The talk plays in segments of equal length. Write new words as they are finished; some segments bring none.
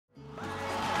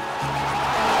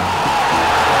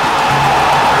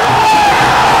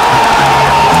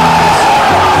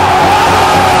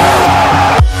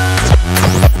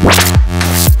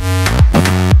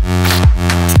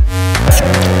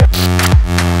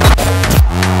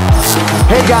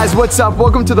Hey guys, what's up?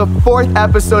 Welcome to the 4th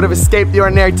episode of Escape the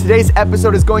Ordinary. Today's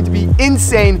episode is going to be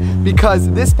insane because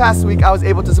this past week I was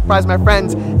able to surprise my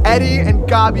friends Eddie and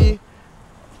Gabi.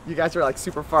 You guys are like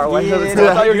super far away. Yeah, I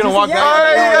thought you were gonna walk back.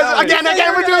 Alright,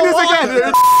 again, we're doing this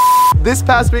again. This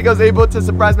past week I was able to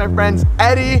surprise my friends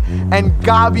Eddie and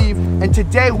Gabi, and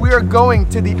today we are going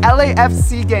to the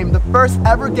LAFC game, the first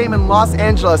ever game in Los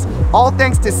Angeles, all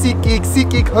thanks to Seat Geek. Seat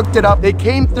Geek hooked it up. They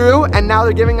came through and now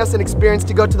they're giving us an experience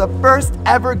to go to the first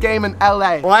ever game in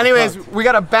LA. Well anyways, we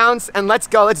gotta bounce and let's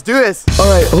go, let's do this.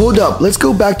 Alright, hold up, let's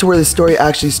go back to where the story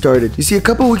actually started. You see, a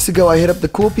couple weeks ago I hit up the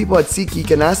cool people at Seat Geek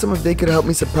and asked them if they could help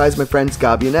me surprise my friends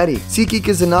Gabi and Eddie. Seat Geek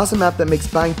is an awesome app that makes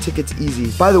buying tickets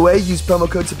easy. By the way, use promo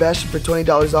code Sebastian for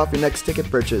 $20 off your next ticket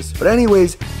purchase. But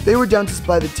anyways, they were down to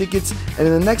supply the tickets, and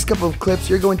in the next couple of clips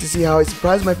you're going to see how I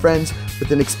surprised my friends with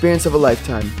an experience of a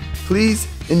lifetime. Please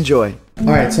enjoy.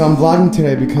 Alright, so I'm vlogging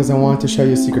today because I wanted to show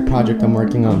you a secret project I'm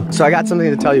working on. So I got something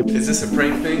to tell you. Is this a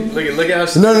prank thing? Look at how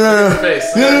she No,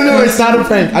 face. No, it's not a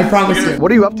prank, I promise you.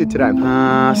 What are you up to today?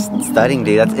 Studying,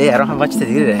 dude. That's it. I don't have much to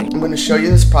do today. I'm going to show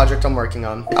you this project I'm working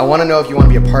on. I want to know if you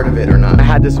want to be a part of it or not. I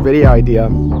had this video idea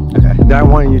that I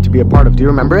wanted you to be a part of. Do you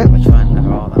remember it? Which one?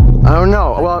 Never all of them. I don't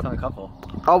know. Well, a couple.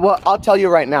 I'll tell you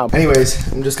right now.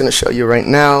 Anyways, I'm just going to show you right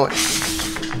now.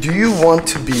 Do you want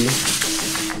to be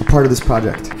a part of this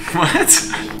project? What?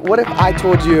 What if I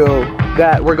told you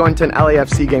that we're going to an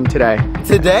LAFC game today?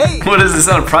 Today? What is this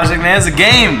on a project, man? It's a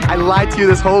game. I lied to you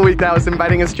this whole week that I was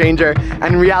inviting a stranger, and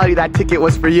in reality that ticket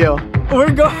was for you.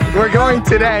 We're going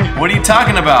today. What are you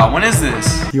talking about? When is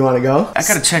this? You want to go? I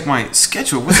gotta check my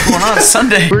schedule. What's going on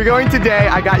Sunday? We're going today.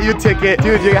 I got you a ticket.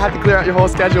 Dude, you have to clear out your whole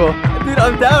schedule. Dude,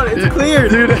 I'm down. It's cleared.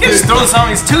 Dude, You can't just throw this on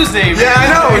me. It's Tuesday, man. yeah,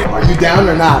 I know. Are you down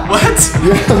or not? What?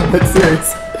 Yeah, that's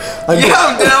serious. Yeah,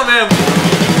 I'm down, man.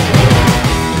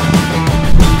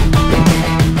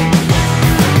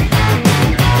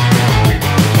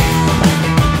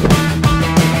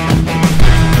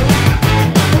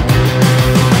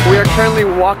 We are currently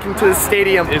walking to the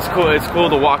stadium. It's cool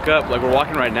to walk up, like we're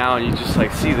walking right now and you just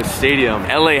like see the stadium.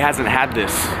 LA hasn't had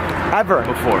this Ever.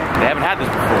 before. They haven't had this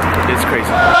before. It's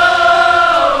crazy.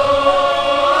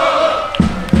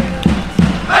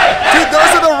 Dude,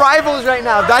 those are the rivals right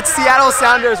now. That's Seattle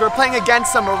Sounders. We're playing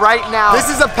against them right now. This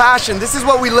is a passion. This is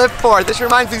what we live for. This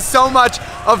reminds me so much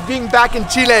of being back in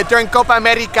Chile during Copa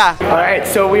America. All right,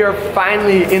 so we are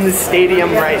finally in the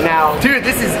stadium right now. Dude,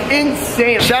 this is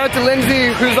insane. Shout out to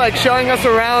Lindsay, who's like showing us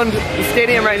around the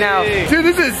stadium right now. Dude,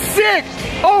 this is sick.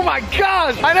 Oh my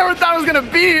gosh, I never thought I was gonna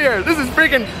be here. This is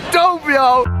freaking dope,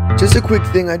 yo. Just a quick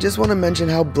thing, I just want to mention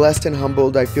how blessed and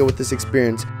humbled I feel with this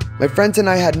experience. My friends and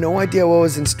I had no idea what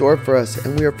was in store for us,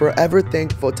 and we are forever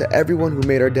thankful to everyone who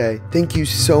made our day. Thank you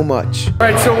so much. All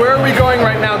right, so where are we going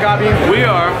right now, Gabi? We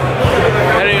are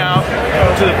heading out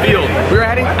to the field. We're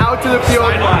heading out to the field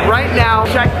right now.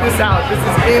 Check this out. This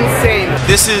is insane.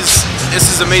 This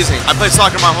is amazing. I played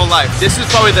soccer my whole life. This is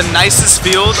probably the nicest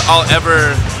field I'll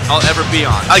ever be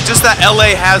on. Like, just that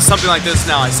LA has something like this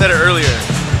now. I said it earlier.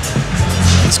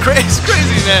 It's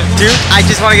crazy, man. Dude, I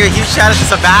just want to give a huge shout out to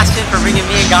Sebastian for bringing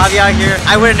me and Gabi out here.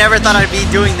 I would have never thought I'd be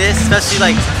doing this, especially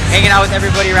like hanging out with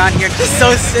everybody around here. Just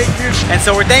so sick, dude. And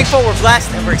so we're thankful, we're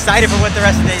blessed, and we're excited for what the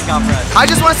rest of the day's got for us. I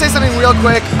just want to say something real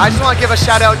quick. I just want to give a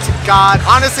shout out to God.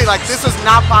 Honestly, like, this was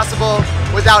not possible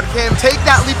without him. Take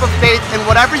that leap of faith in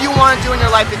whatever you want to do in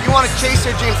your life. If you want to chase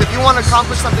your dreams, if you want to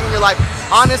accomplish something in your life,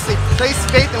 honestly, place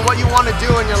faith in what you want to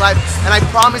do in your life, and I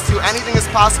promise you, anything is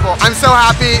possible. I'm so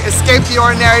happy. Escape the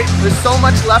ordinary. There's so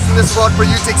much left in this world for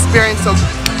you to experience, so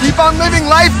keep on living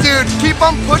life, dude. Keep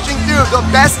on pushing through. The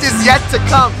best is yet to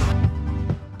come.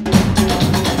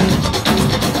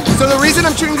 So the reason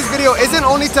I'm shooting this video isn't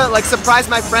only to like surprise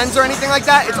my friends or anything like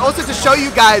that, it's also to show you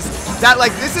guys that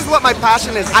like this is what my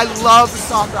passion is. I love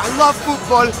soccer, I love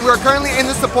football. We're currently in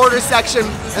the supporters section,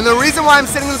 and the reason why I'm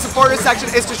sitting in the supporters section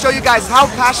is to show you guys how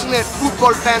passionate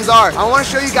football fans are. I want to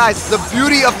show you guys the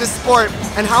beauty of this sport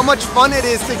and how much fun it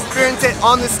is to experience it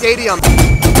on the stadium.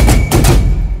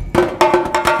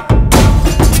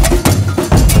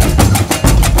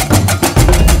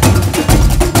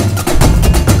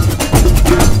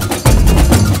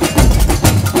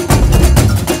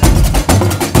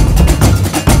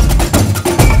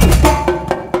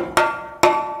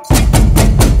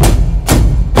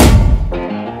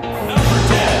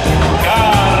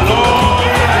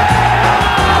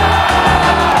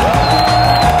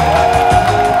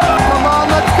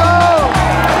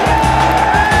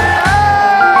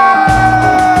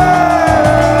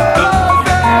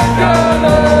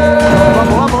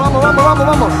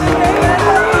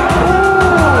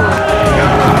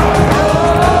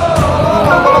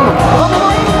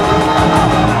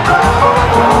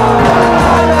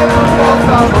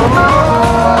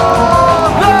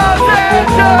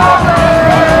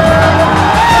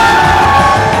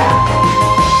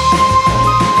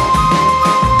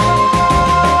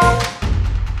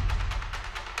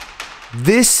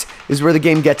 This is where the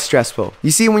game gets stressful. You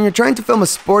see, when you're trying to film a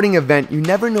sporting event, you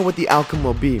never know what the outcome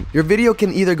will be. Your video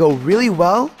can either go really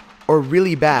well or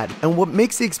really bad. And what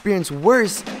makes the experience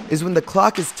worse is when the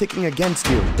clock is ticking against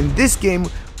you. In this game,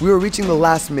 we were reaching the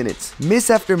last minutes.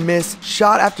 Miss after miss,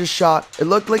 shot after shot, it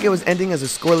looked like it was ending as a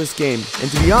scoreless game.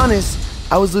 And to be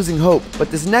honest, I was losing hope.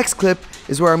 But this next clip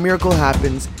is where a miracle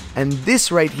happens, and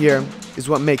this right here is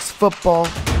what makes football,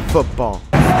 football.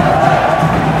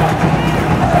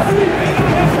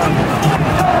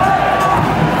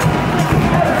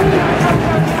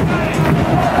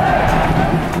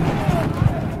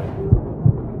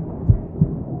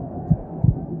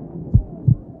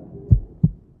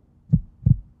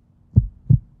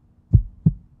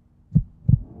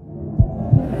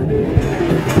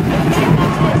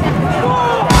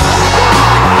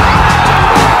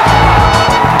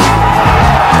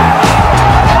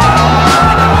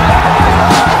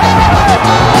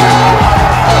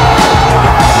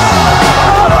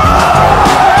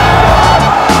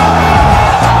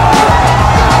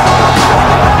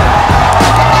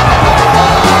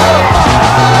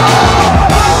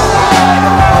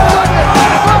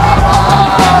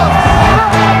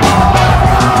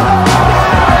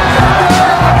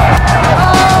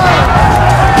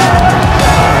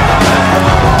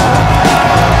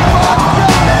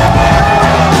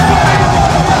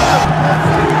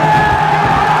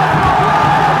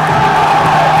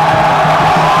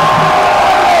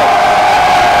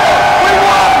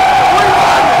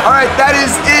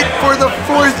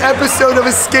 Episode of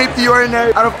Escape the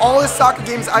Ordinary. Out of all the soccer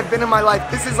games I've been in my life,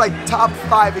 this is like top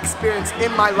 5 experience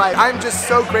in my life. I'm just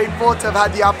so grateful to have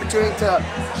had the opportunity to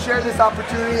share this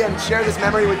opportunity and share this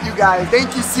memory with you guys.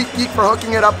 Thank you, Seat Geek, for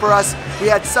hooking it up for us. We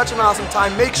had such an awesome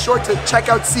time. Make sure to check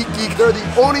out Seat Geek. They're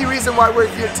the only reason why we're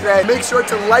here today. Make sure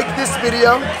to like this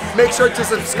video, make sure to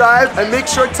subscribe, and make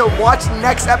sure to watch the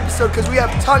next episode because we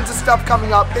have tons of stuff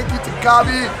coming up. Thank you to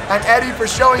Gabi and Eddie for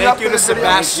showing up. Thank you to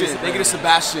Sebastian. Thank you to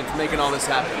Sebastian for making all this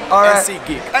happen. All right. And Seat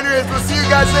Geek. Anyways, we'll see you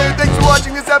guys later. Thanks for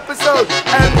watching this episode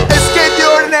and escape the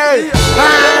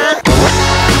ordinary.